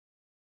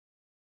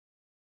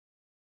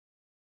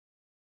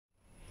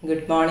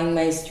Good morning,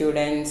 my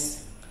students.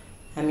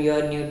 I'm your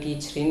new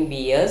teacher in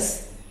EVS.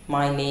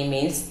 My name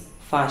is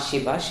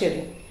FASHIBA.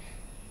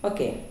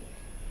 Okay.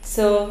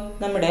 So,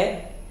 നമ്മുടെ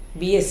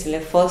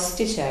BSലെ first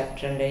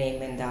chapter name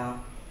എന്താ?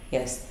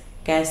 Yes,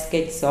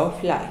 Cascades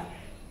of Life.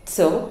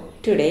 So,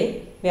 today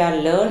we are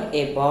learn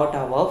about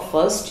our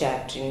first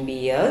chapter in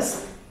BS,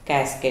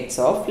 Cascades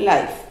of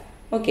Life.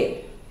 Okay.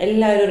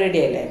 എല്ലാവരും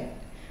ready അല്ലേ?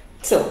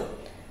 So,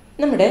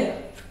 നമ്മുടെ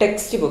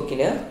text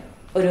ബുക്കിൽ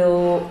ഒരു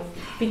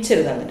picture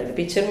തന്നിട്ടുണ്ട്.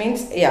 Picture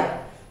means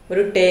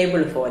ഒരു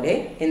table പോലെ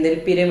എന്തൊരു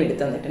പിരമിഡ്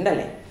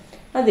തന്നിട്ടുണ്ടല്ലേ.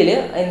 അതിൽ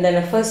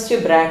എന്താണ് ഫസ്റ്റ്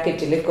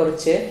ബ്രാക്കറ്റിൽ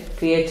കുറച്ച്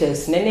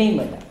ക്രിയേച്ചേഴ്സിൻ്റെ നെയിം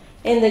ഉണ്ട്.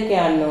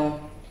 എന്തൊക്കെയാണോ?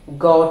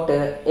 Got,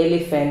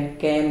 elephant,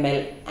 camel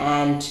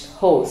and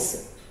horse.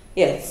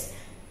 Yes,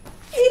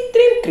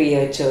 ഇത്രയും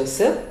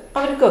ക്രിയേച്ചേഴ്സ്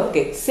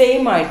അവർക്കൊക്കെ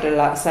സെയിം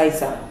ആയിട്ടുള്ള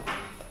സൈസാണ്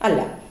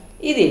അല്ല.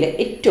 ഇതിൽ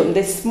ഏറ്റവും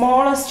ദ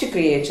സ്മോളസ്റ്റ്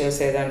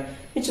ക്രിയേച്ചേഴ്സ് ഏതാണ്?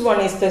 Which one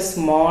is the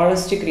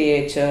smallest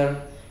creature?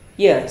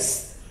 Yes,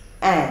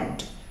 ant.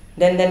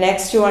 Then the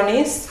next one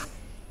is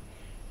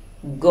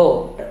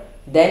goat.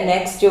 Then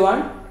next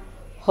one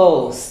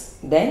horse.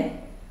 Then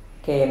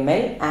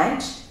camel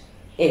and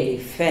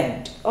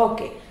elephant.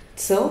 Okay.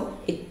 So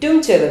ഏറ്റവും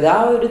ചെറുതാ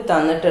ഒരു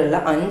തന്നിട്ടുള്ള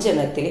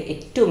അഞ്ചെണ്ണത്തിൽ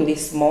ഏറ്റവും ദി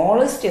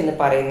സ്മോളസ്റ്റ് എന്ന്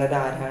പറയുന്നത്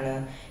ആരാണ്?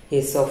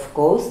 Is of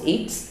course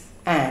it's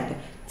ant.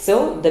 So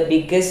the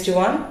biggest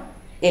one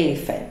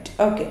elephant.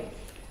 Okay.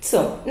 So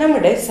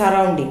നമ്മുടെ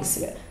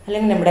സറൗണ്ടിങ്സിൽ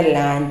അല്ലെങ്കിൽ നമ്മുടെ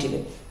ലാൻഡിൽ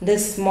ദ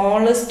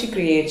സ്മോളസ്റ്റ്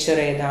ക്രിയേച്ചർ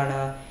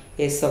ഏതാണ്?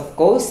 Yes, of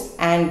course,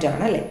 ant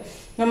ആണ് അല്ലേ.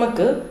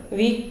 നമുക്ക്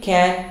we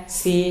can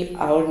see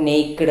our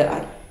naked I.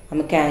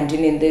 നമുക്ക്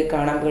ആൻറ്റിന് എന്ത്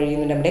കാണാൻ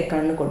കഴിയുന്നുണ്ട്? നമ്മുടെ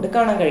കണ്ണ് കൊണ്ട്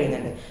കാണാൻ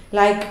കഴിയുന്നുണ്ട്.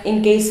 ലൈക്ക് ഇൻ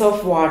കേസ്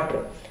ഓഫ്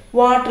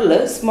വാട്ടറിൽ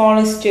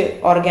സ്മോളസ്റ്റ്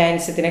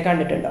ഓർഗാനിസത്തിനെ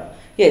കണ്ടിട്ടുണ്ടോ?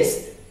 യെസ്,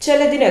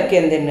 ചിലതിനൊക്കെ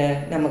എന്തിന്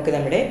നമുക്ക്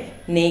നമ്മുടെ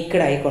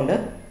നേക്കഡ് ഐ കൊണ്ട്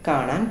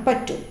കാണാൻ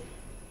പറ്റും.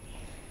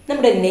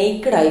 നമ്മുടെ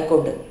നേക്കഡ് ഐ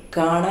കൊണ്ട്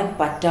കാണാൻ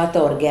പറ്റാത്ത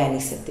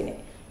ഓർഗാനിസത്തിന്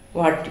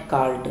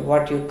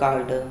what you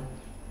called?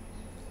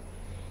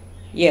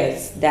 Yes,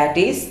 that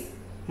is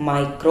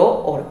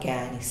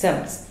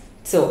microorganisms.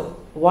 So,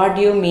 what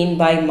do you mean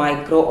by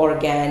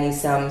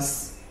microorganisms?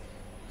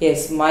 Yes,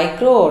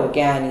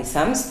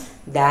 microorganisms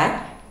that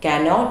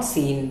cannot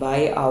seen by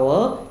our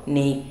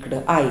naked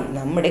eye.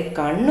 നമ്മുടെ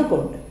കണ്ണ്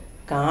കൊണ്ട്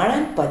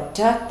കാണാൻ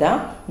പറ്റാത്ത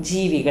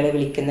ജീവികളെ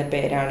വിളിക്കുന്ന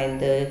പേരാണ്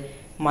എന്ത്?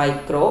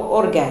 Micro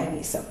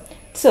organism.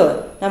 സോ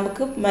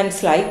നമുക്ക്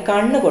മനസ്സിലായി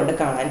കണ്ണ് കൊണ്ട്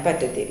കാണാൻ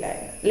പറ്റത്തില്ല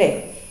അല്ലേ.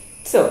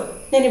 സോ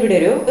ഞാനിവിടെ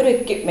ഒരു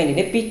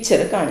എക്യുപ്മെൻറ്റിൻ്റെ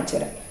പിക്ചർ കാണിച്ചു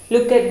തരാം.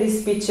 Look at this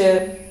picture.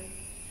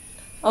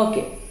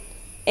 Okay.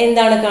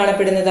 എന്താണ്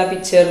കാണപ്പെടുന്നത് ആ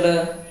പിക്ചറിൽ?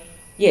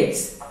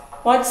 Yes,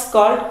 watts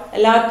called?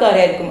 എല്ലാവർക്കും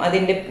അറിയായിരിക്കും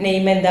അതിൻ്റെ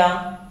നെയിം എന്താ?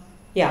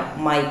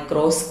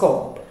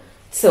 മൈക്രോസ്കോപ്പ്.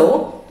 സോ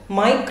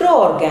മൈക്രോ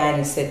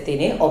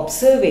ഓർഗാനിസത്തിനെ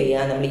ഒബ്സർവ്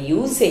ചെയ്യാൻ നമ്മൾ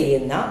യൂസ്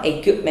ചെയ്യുന്ന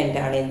എക്യുപ്മെൻ്റ്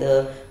ആണ് എന്ത്?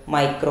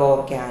 Micro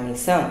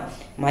organism.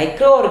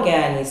 Micro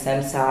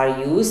organisms are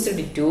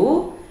used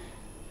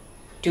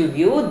to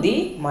view the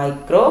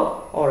micro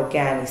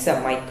organism.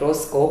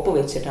 Microscope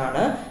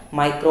വെച്ചിട്ടാണ്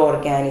മൈക്രോ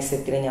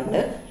ഓർഗാനിസത്തിന് നമ്മൾ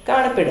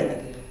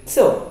കാണപ്പെടുന്നത്.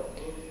 So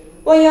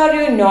why are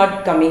you not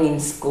coming in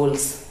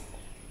schools?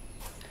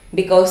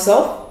 Because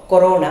of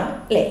corona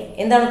അല്ലേ.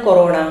 എന്താണ്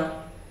corona?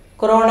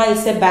 Corona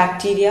is A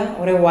bacteria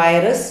or A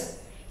virus?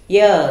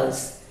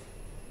 Yes,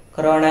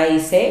 corona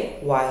is A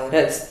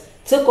virus.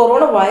 So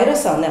corona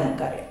virus ആണെന്ന്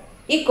നമുക്കറിയാം.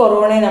 ഈ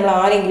കൊറോണയെ നമ്മൾ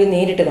ആരെങ്കിലും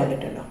നേരിട്ട്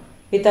കണ്ടിട്ടുണ്ടോ?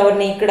 വിത്ത് അവർ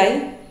നേക്കഡ് ഐ?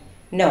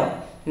 നോ,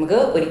 നമുക്ക്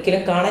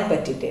ഒരിക്കലും കാണാൻ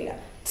പറ്റിയിട്ടില്ല.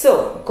 സോ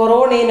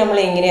കൊറോണയെ നമ്മൾ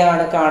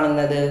എങ്ങനെയാണ്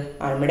കാണുന്നത്?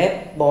 നമ്മുടെ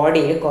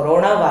ബോഡിയിൽ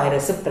കൊറോണ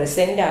വൈറസ്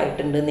പ്രസൻ്റ്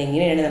ആയിട്ടുണ്ടെന്ന്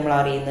എങ്ങനെയാണ് നമ്മൾ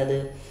അറിയുന്നത്?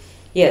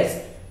 Yes,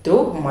 through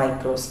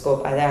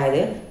microscope.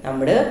 അതായത്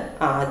നമ്മൾ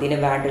അതിന്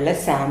വേണ്ടുള്ള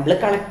സാമ്പിൾ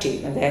കളക്ട്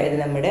ചെയ്യും. അതായത്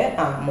നമ്മുടെ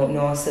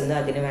നോസിൽ നിന്ന്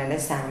അതിന് വേണ്ട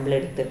സാമ്പിൾ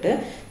എടുത്തിട്ട്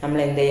നമ്മൾ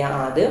എന്ത്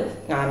ചെയ്യുക? അത്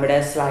നമ്മുടെ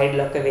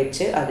സ്ലൈഡിലൊക്കെ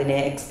വെച്ച് അതിനെ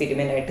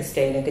എക്സ്പെരിമെൻ്റ് ആയിട്ട്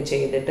സ്റ്റെയിനൊക്കെ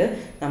ചെയ്തിട്ട്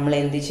നമ്മൾ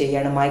എന്ത്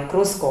ചെയ്യണം?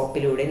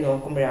 മൈക്രോസ്കോപ്പിലൂടെ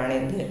നോക്കുമ്പോഴാണ്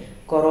എന്ത്?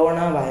 കൊറോണ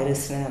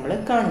വൈറസിനെ നമ്മൾ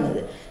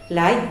കാണുന്നത്.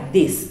 ലൈക്ക്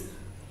ദിസ്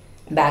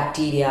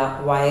ബാക്ടീരിയ,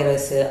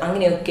 വൈറസ്,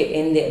 അങ്ങനെയൊക്കെ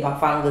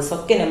ഫംഗസ്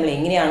ഒക്കെ നമ്മൾ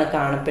എങ്ങനെയാണ്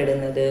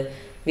കാണപ്പെടുന്നത്?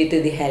 With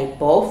the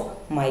help of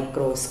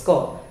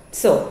microscope.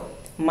 So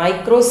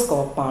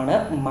മൈക്രോസ്കോപ്പാണ്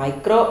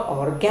micro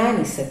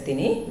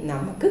ഓർഗാനിസത്തിനെ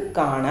നമുക്ക്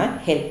കാണാൻ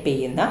ഹെൽപ്പ്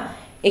ചെയ്യുന്ന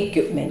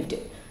എക്യുപ്മെൻറ്റ്.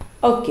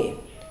 ഓക്കെ,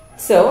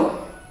 സോ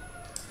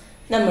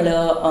നമ്മൾ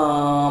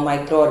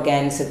മൈക്രോ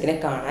ഓർഗാനിസത്തിനെ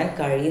കാണാൻ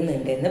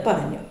കഴിയുന്നുണ്ടെന്ന്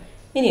പറഞ്ഞു.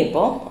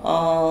 ഇനിയിപ്പോൾ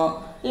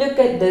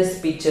look at this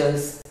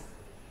pictures.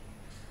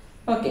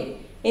 Okay,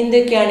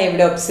 എന്തൊക്കെയാണ്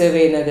ഇവിടെ ഒബ്സർവ്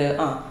ചെയ്യുന്നത്?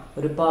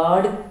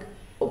 ഒരുപാട്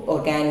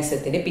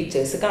ഓർഗാനിസത്തിൻ്റെ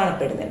പിക്ചേഴ്സ്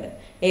കാണപ്പെടുന്നുണ്ട്.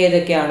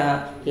 ഏതൊക്കെയാണ്?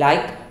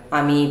 Like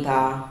amoeba,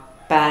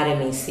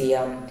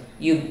 paramecium,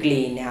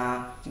 euglena,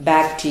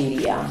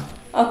 bacteria.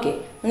 Okay,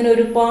 അങ്ങനെ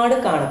ഒരുപാട്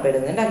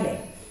കാണപ്പെടുന്നുണ്ട് അല്ലേ.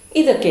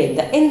 ഇതൊക്കെ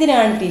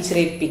എന്തിനാണ് ടീച്ചർ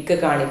ഈ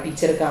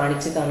പിക്ചർ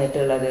കാണിച്ചു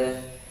തന്നിട്ടുള്ളത്?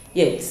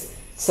 Yes,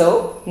 so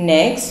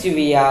next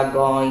we are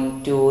going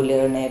to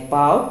learn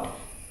about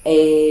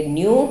a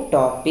new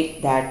topic,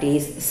 that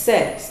is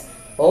cells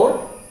or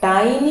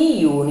tiny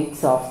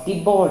units of the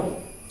body.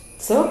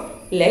 So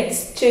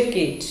let's check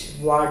it.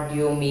 What do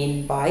you mean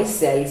by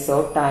cells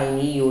or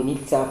tiny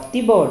units of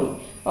the body?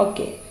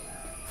 Okay,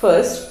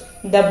 first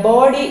the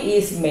body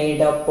is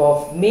made up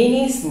of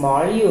many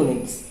small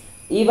units.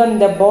 Even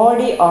the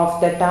body of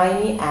the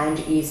tiny ant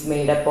is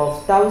made up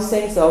of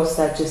thousands of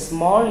such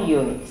small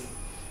units.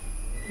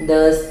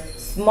 Thus,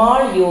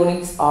 small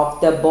units of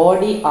the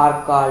body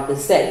are called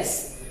cells.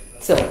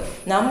 So,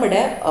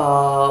 നമ്മുടെ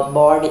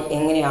body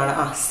എങ്ങനെയാണ്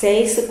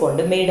cells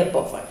കൊണ്ട് made up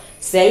of ആണ്.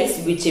 Cells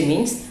which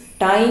means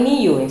tiny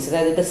units,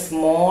 അതായത് the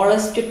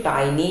smallest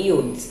tiny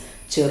units.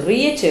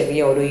 ചെറിയ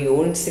ചെറിയ ഒരു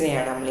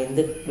യൂണിറ്റ്സിനെയാണ് നമ്മൾ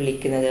എന്ത്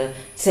വിളിക്കുന്നത്?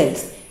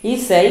 സെൽസ്. ഈ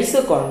സെൽസ്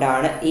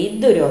കൊണ്ടാണ്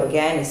ഏതൊരു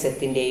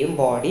ഓർഗാനിസത്തിൻ്റെയും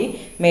ബോഡി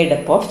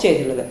മേഡപ്പ് ഓഫ്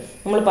ചെയ്തിട്ടുള്ളത്.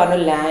 നമ്മൾ പറഞ്ഞു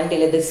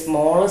ലാൻഡിലെ ദ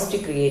സ്മോളസ്റ്റ്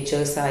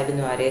ക്രിയേച്ചേഴ്സ്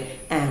ആയിരുന്നു ആര്?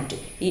 ആൻറ്റ്.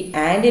 ഈ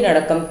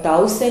ആൻറ്റിനടക്കം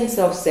തൗസൻഡ്സ്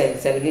ഓഫ്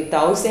സെൽസ് അല്ലെങ്കിൽ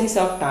thousands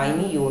of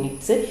tiny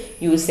units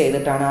use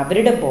ചെയ്തിട്ടാണ്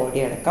അവരുടെ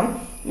ബോഡി അടക്കം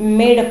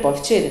മേഡപ്പ്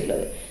ഓഫ്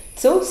ചെയ്തിട്ടുള്ളത്.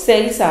 So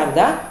cells are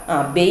the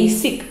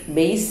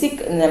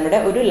basic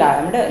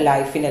നമ്മുടെ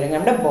ലൈഫിൻ്റെ അല്ലെങ്കിൽ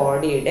നമ്മുടെ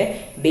ബോഡിയുടെ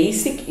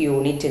ബേസിക്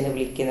യൂണിറ്റ് എന്ന്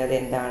വിളിക്കുന്നത്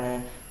എന്താണ്?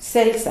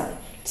 സെൽസ് ആണ്.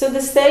 So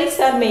the cells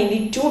are mainly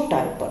two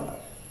types.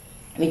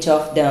 Which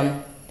of them?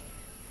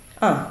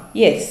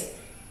 Yes.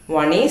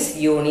 One is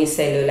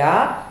unicellular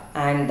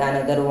and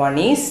another one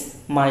is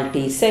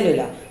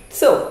multicellular.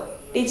 So,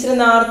 teacher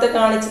നേരത്തെ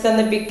കാണിച്ചു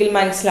തന്ന പിക്കിൽ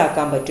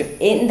മനസ്സിലാക്കാൻ പറ്റും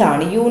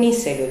എന്താണ്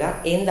യൂണിസെല്ലുലാർ,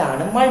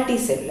 എന്താണ്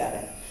multicellular.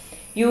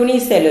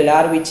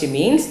 Unicellular, which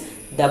means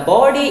the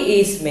body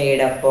is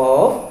made up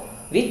of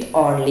with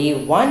only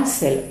one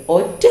cell.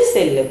 ഒറ്റ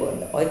cell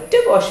കൊണ്ട്, ഒറ്റ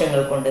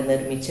കോശങ്ങൾ കൊണ്ട്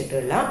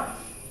നിർമ്മിച്ചിട്ടുള്ള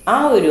ആ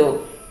ഒരു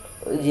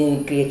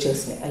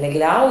ക്രിയേച്ചേഴ്സിനെ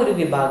അല്ലെങ്കിൽ ആ ഒരു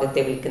വിഭാഗത്തെ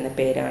വിളിക്കുന്ന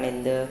പേരാണ്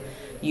എന്ത്?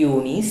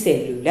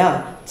 യൂണിസെല്ലുലാർ.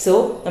 സോ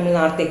നമ്മൾ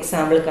നേരത്തെ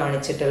എക്സാമ്പിൾ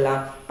കാണിച്ചിട്ടുള്ള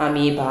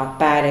amoeba,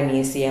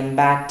 paramecium,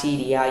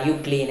 bacteria,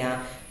 യുക്ലീന,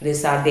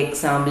 these are the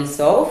examples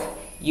of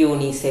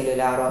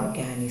unicellular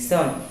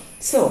organism.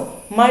 So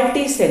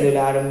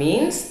multicellular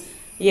means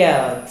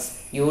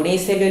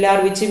unicellular,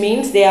 which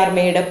means they are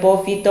made up of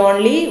with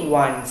only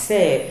one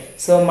cell.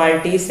 So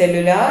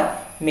multicellular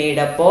made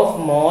up of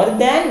more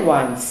than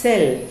one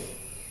cell.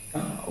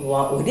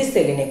 ഒരു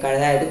സെല്ലിനേക്കാൾ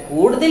അതായത്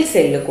കൂടുതൽ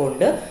cell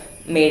കൊണ്ട്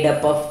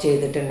made up of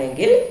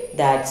ചെയ്തിട്ടുണ്ടെങ്കിൽ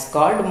that's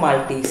called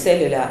multi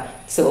cellular.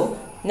 So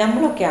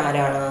നമ്മളൊക്കെ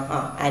ആരാണ്?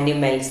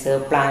 Animals,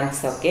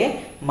 plants ഒക്കെ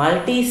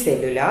multi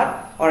cellular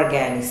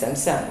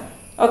organisms ആണ്.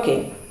 Okay,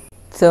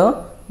 so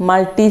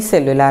multi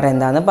cellular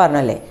എന്താണെന്ന്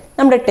പറഞ്ഞല്ലേ.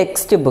 നമ്മുടെ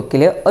ടെക്സ്റ്റ്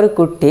ബുക്കിൽ ഒരു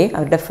കുട്ടി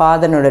അവരുടെ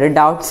ഫാദറിനോടൊരു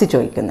ഡൗട്ട്സ്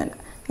ചോദിക്കുന്നുണ്ട്.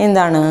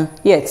 എന്താണ്?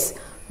 Yes,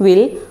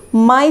 will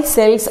my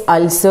cells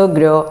also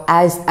grow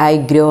as I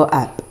grow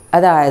up.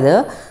 അതായത്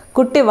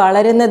കുട്ടി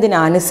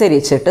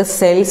വളരുന്നതിനനുസരിച്ചിട്ട്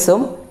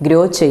സെൽസും ഗ്രോ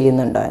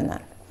ചെയ്യുന്നുണ്ടോ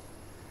എന്നാണ്.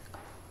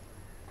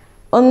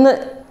 ഒന്ന്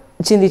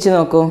ചിന്തിച്ച്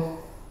നോക്കൂ,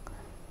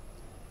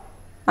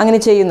 അങ്ങനെ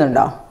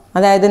ചെയ്യുന്നുണ്ടോ?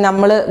 അതായത്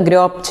നമ്മൾ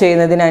ഗ്രോ അപ്പ്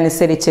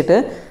ചെയ്യുന്നതിനനുസരിച്ചിട്ട്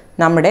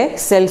നമ്മുടെ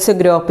സെൽസ്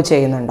ഗ്രോ അപ്പ്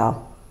ചെയ്യുന്നുണ്ടോ?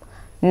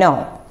 No.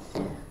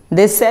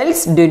 The cells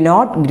do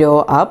not grow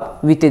up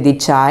with the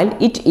child.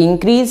 It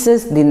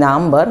increases the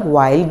number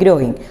while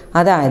growing.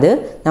 അതായത്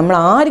നമ്മൾ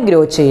ആര് ഗ്രോ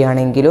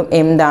ചെയ്യുകയാണെങ്കിലും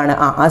എന്താണ്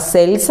ആ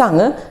സെൽസ്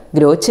അങ്ങ്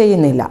ഗ്രോ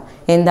ചെയ്യുന്നില്ല.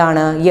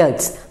 എന്താണ്?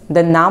 യെസ്,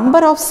 ദ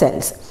നമ്പർ ഓഫ്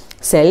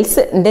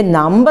സെൽസിൻ്റെ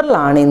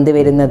നമ്പറിലാണ് എന്ത്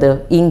വരുന്നത്?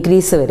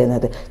 ഇൻക്രീസ്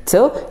വരുന്നത്. സോ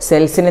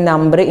സെൽസിൻ്റെ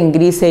നമ്പർ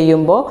ഇൻക്രീസ്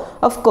ചെയ്യുമ്പോൾ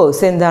ഓഫ്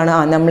കോഴ്സ് എന്താണ്?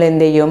 നമ്മൾ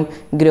എന്ത് ചെയ്യും?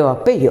 ഗ്രോ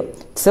അപ്പ് ചെയ്യും.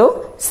 സോ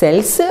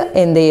സെൽസ്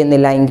എന്ത്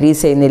ചെയ്യുന്നില്ല?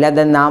 ഇൻക്രീസ് ചെയ്യുന്നില്ല.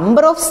 ദ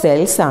നമ്പർ ഓഫ്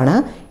സെൽസ് ആണ്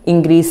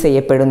ഇൻക്രീസ്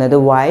ചെയ്യപ്പെടുന്നത്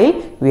while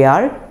we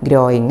are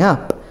growing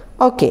up.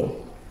 Okay,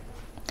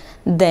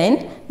 then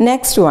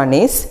next one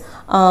is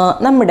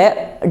നമ്മുടെ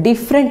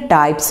ഡിഫറെൻറ്റ്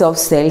ടൈപ്സ് ഓഫ്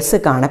സെൽസ്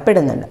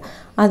കാണപ്പെടുന്നുണ്ട്.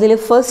 അതിൽ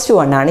ഫസ്റ്റ്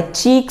വൺ ആണ്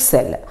ചീക്ക്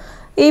സെല്ല്.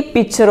 ഈ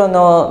പിക്ചർ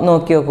ഒന്ന്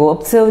നോക്കി നോക്കൂ.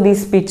 Observe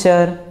this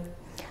picture.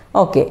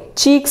 Okay,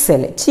 cheek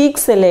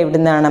cell എവിടെ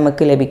നിന്നാണ്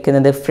നമുക്ക്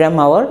ലഭിക്കുന്നത്? ഫ്രം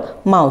അവർ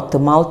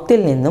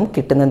മൗത്തിൽ നിന്നും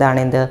കിട്ടുന്നതാണ്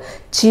എന്ത്?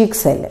 Cheek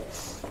cell.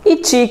 ഈ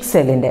ചീക്ക്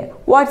സെല്ലിൻ്റെ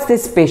watts the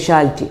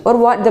speciality or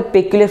what the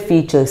peculiar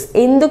features?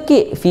 എന്തൊക്കെ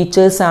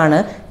ഫീച്ചേഴ്സാണ്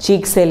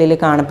ചീക്ക് സെല്ലിൽ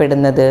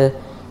കാണപ്പെടുന്നത്?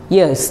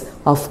 Yes,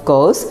 of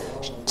course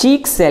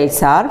cheek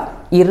cells are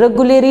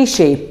ഇറഗുലറി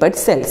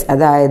shaped cells.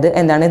 അതായത്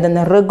എന്താണ്?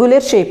 ഇതെന്ന്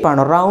റെഗുലർ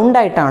ഷേപ്പാണോ, റൗണ്ട്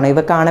ആയിട്ടാണോ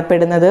ഇവ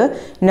കാണപ്പെടുന്നത്?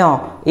 No,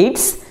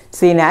 it's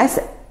scene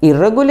as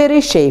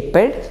ഇറഗുലറി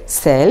shaped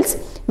cells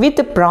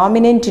with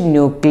prominent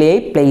nuclei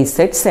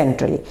പ്ലേസഡ്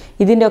centrally.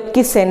 ഇതിൻ്റെ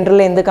ഒക്കെ സെൻട്രൽ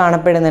എന്ത്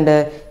കാണപ്പെടുന്നുണ്ട്?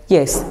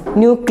 യെസ്,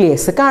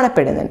 ന്യൂക്ലിയസ്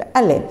കാണപ്പെടുന്നുണ്ട്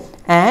അല്ലേ.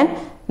 And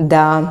the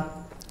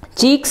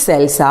cheek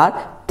cells are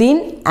thin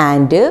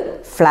and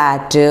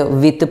flat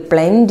with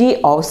plenty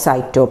of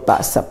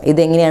cytoplasm.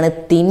 ഇതെങ്ങനെയാണ്?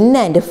 തിൻ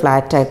ആൻഡ്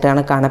ഫ്ലാറ്റ്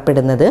ആയിട്ടാണ്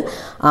കാണപ്പെടുന്നത്.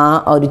 ആ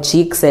ഒരു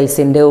ചീക്ക്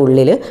സെൽസിൻ്റെ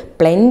ഉള്ളിൽ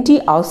പ്ലെൻറ്റി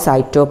ഓഫ്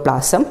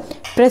സൈറ്റോപ്ലാസം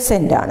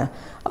പ്രസൻ്റ് ആണ്.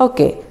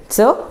 Okay,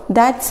 so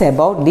that's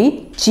about the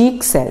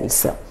cheek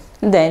cells.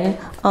 Then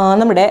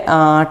നമ്മുടെ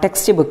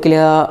ടെക്സ്റ്റ് ബുക്കിൽ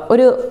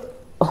ഒരു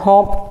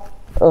ഹോം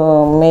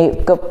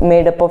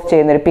മേഡപ്പ് ഓഫ്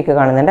ചെയ്യുന്നൊരു പിക്ക്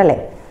കാണുന്നുണ്ട് അല്ലേ.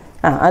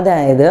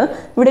 അതായത്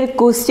ഇവിടെ ഒരു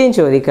ക്വസ്റ്റ്യൻ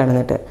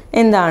ചോദിക്കുകയാണെന്നിട്ട്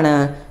എന്താണ്?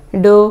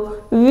 Do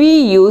we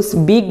use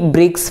big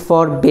BRICS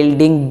for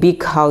building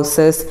big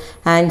houses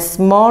and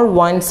small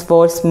once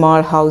four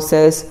small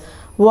houses?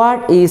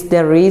 What is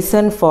the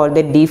reason for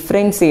the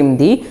difference in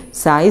the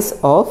size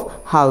of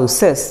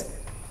houses?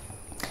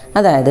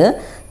 അതായത്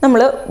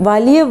നമ്മൾ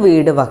വലിയ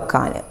വീട്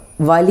വെക്കാൻ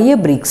വലിയ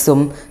ബ്രിക്സും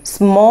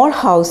സ്മോൾ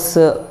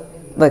ഹൗസ്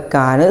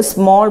വെക്കാൻ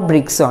സ്മോൾ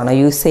ബ്രിക്സുമാണ്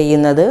യൂസ്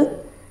ചെയ്യുന്നത്?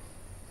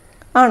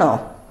 ആണോ?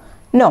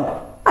 No,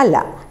 അല്ല.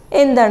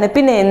 എന്താണ്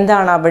പിന്നെ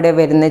എന്താണ് അവിടെ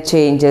വരുന്ന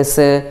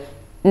changes?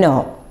 No,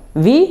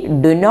 we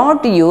do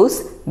not use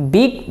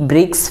big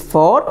bricks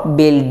for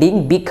building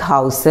big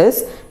houses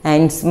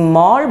and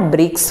small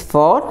bricks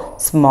for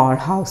small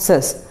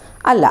houses.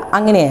 അല്ല,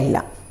 അങ്ങനെയല്ല.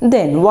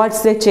 Then what's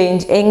the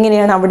change?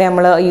 എങ്ങനെയാണ് അവിടെ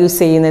നമ്മൾ യൂസ്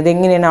ചെയ്യുന്നത്?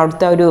 എങ്ങനെയാണ്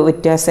അവിടുത്തെ ഒരു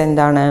വ്യത്യാസം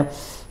എന്താണ്?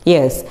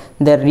 Yes,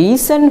 the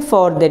reason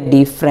for the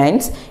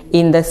difference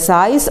in the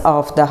size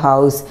of the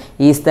house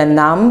is the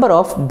number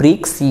of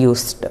bricks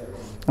used.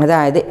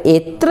 അതായത്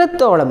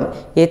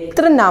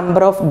എത്ര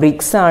നമ്പർ ഓഫ്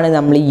ബ്രിക്സ് ആണ്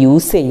നമ്മൾ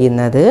യൂസ്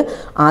ചെയ്യുന്നത്,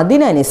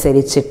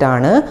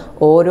 അതിനനുസരിച്ചിട്ടാണ്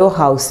ഓരോ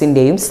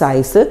ഹൗസിൻ്റെയും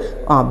സൈസ്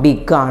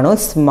ബിഗ് ആണോ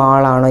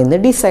സ്മാൾ ആണോ എന്ന്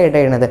ഡിസൈഡ്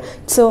ചെയ്യണത്.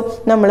 സോ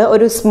നമ്മൾ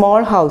ഒരു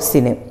സ്മോൾ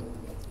ഹൗസിന്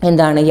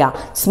എന്താണ്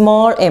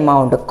സ്മോൾ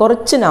എമൗണ്ട്,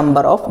 കുറച്ച്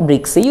നമ്പർ ഓഫ്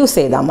ബ്രിക്സ് യൂസ്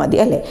ചെയ്താൽ മതി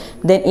അല്ലേ.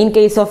 Then in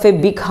case of A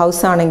big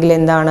house ആണെങ്കിൽ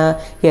എന്താണ്?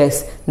 Yes,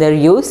 there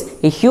use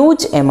A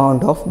huge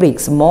amount of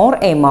BRICS. More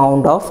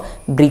amount of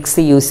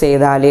BRICS use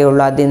ചെയ്താലേ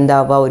ഉള്ളൂ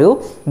അതെന്താവുക ഒരു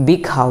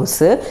ബിഗ്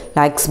ഹൗസ്.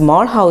 ലൈക്ക്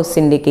സ്മോൾ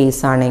ഹൗസിൻ്റെ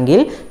കേസ്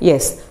ആണെങ്കിൽ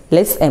യെസ്,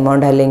 ലെസ്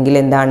എമൗണ്ട് അല്ലെങ്കിൽ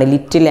എന്താണ്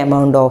little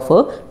amount of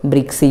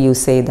BRICS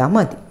use ചെയ്താൽ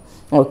മതി.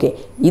 ഓക്കെ,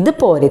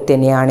 ഇതുപോലെ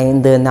തന്നെയാണ്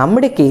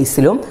നമ്മുടെ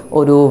കേസിലും.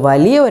 ഒരു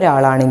വലിയ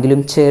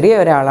ഒരാളാണെങ്കിലും ചെറിയ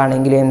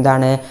ഒരാളാണെങ്കിലും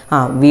എന്താണ്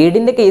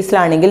വീടിൻ്റെ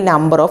കേസിലാണെങ്കിൽ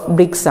നമ്പർ ഓഫ്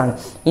ബ്രിക്സ് ആണ്.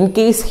 ഇൻ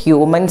കേസ്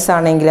ഹ്യൂമൻസ്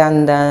ആണെങ്കിൽ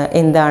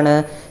എന്താണ്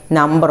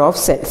നമ്പർ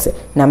ഓഫ് സെൽസ്.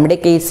 നമ്മുടെ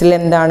കേസിൽ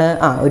എന്താണ്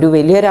ഒരു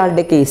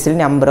വലിയൊരാളുടെ കേസിൽ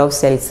നമ്പർ ഓഫ്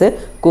സെൽസ്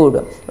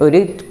കൂടും.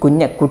 ഒരു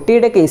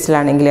കുട്ടിയുടെ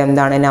കേസിലാണെങ്കിൽ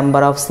എന്താണ്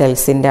നമ്പർ ഓഫ്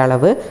സെൽസിൻ്റെ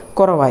അളവ്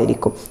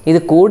കുറവായിരിക്കും.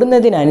 ഇത്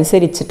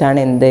കൂടുന്നതിനനുസരിച്ചിട്ടാണ്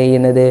എന്ത്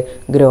ചെയ്യുന്നത്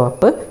ഗ്രോ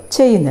അപ്പ്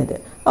ചെയ്യുന്നത്.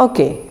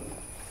 Okay,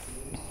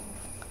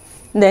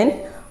 then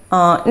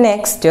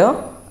next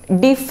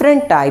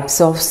different types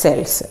of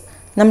cells.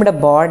 നമ്മുടെ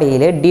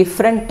ബോഡിയിൽ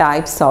ഡിഫറെൻറ്റ്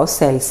ടൈപ്സ് ഓഫ്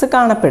സെൽസ്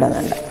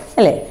കാണപ്പെടുന്നുണ്ട്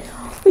അല്ലേ.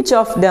 Which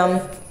of them?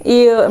 ഈ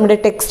നമ്മുടെ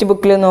ടെക്സ്റ്റ്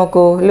ബുക്കിൽ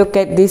നോക്കൂ. Look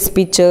at these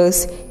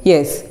pictures.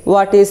 Yes,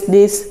 what is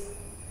this?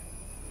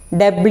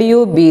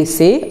 WBC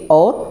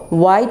or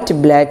white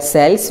blood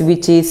cells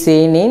which is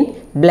seen in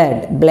blood.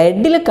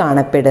 ബ്ലഡിൽ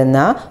കാണപ്പെടുന്ന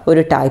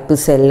ഒരു type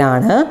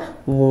സെല്ലാണ്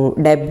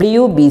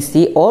WBC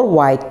or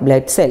white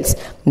blood cells.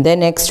 The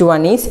next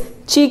one is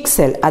cheek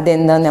cell.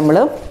 അതെന്താ നമ്മൾ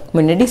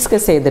മുന്നേ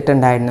discuss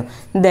ചെയ്തിട്ടുണ്ടായിരുന്നു.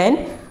 Then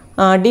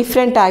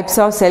different types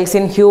of cells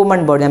in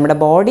human body. നമ്മുടെ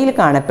ബോഡിയിൽ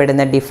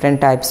കാണപ്പെടുന്ന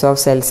ഡിഫറെൻറ്റ് ടൈപ്സ് ഓഫ്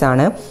സെൽസ്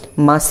ആണ്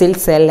muscle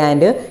cell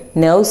and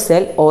nerve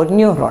cell or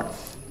neuron.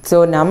 So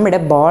നമ്മുടെ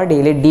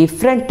ബോഡിയിൽ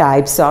ഡിഫറെൻറ്റ്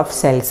ടൈപ്സ് ഓഫ്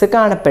സെൽസ്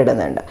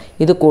കാണപ്പെടുന്നുണ്ട്.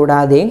 ഇത്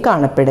കൂടാതെയും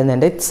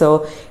കാണപ്പെടുന്നുണ്ട്. സോ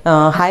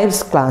ഹയർ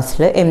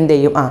ക്ലാസ്സിൽ എന്ത്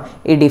ചെയ്യും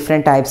ഈ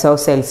ഡിഫറെൻറ്റ് ടൈപ്സ്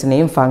ഓഫ്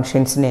സെൽസിനെയും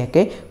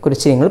ഫങ്ഷൻസിനെയൊക്കെ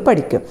കുറിച്ച് നിങ്ങൾ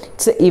പഠിക്കും.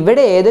 സോ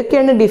ഇവിടെ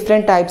ഏതൊക്കെയാണ്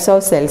ഡിഫറെൻറ്റ് ടൈപ്സ്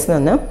ഓഫ് സെൽസ്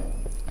എന്ന്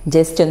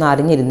ജസ്റ്റ് ഒന്ന്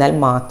അറിഞ്ഞിരുന്നാൽ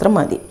മാത്രം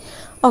മതി.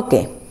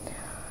 Okay,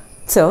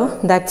 so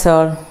that's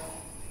all.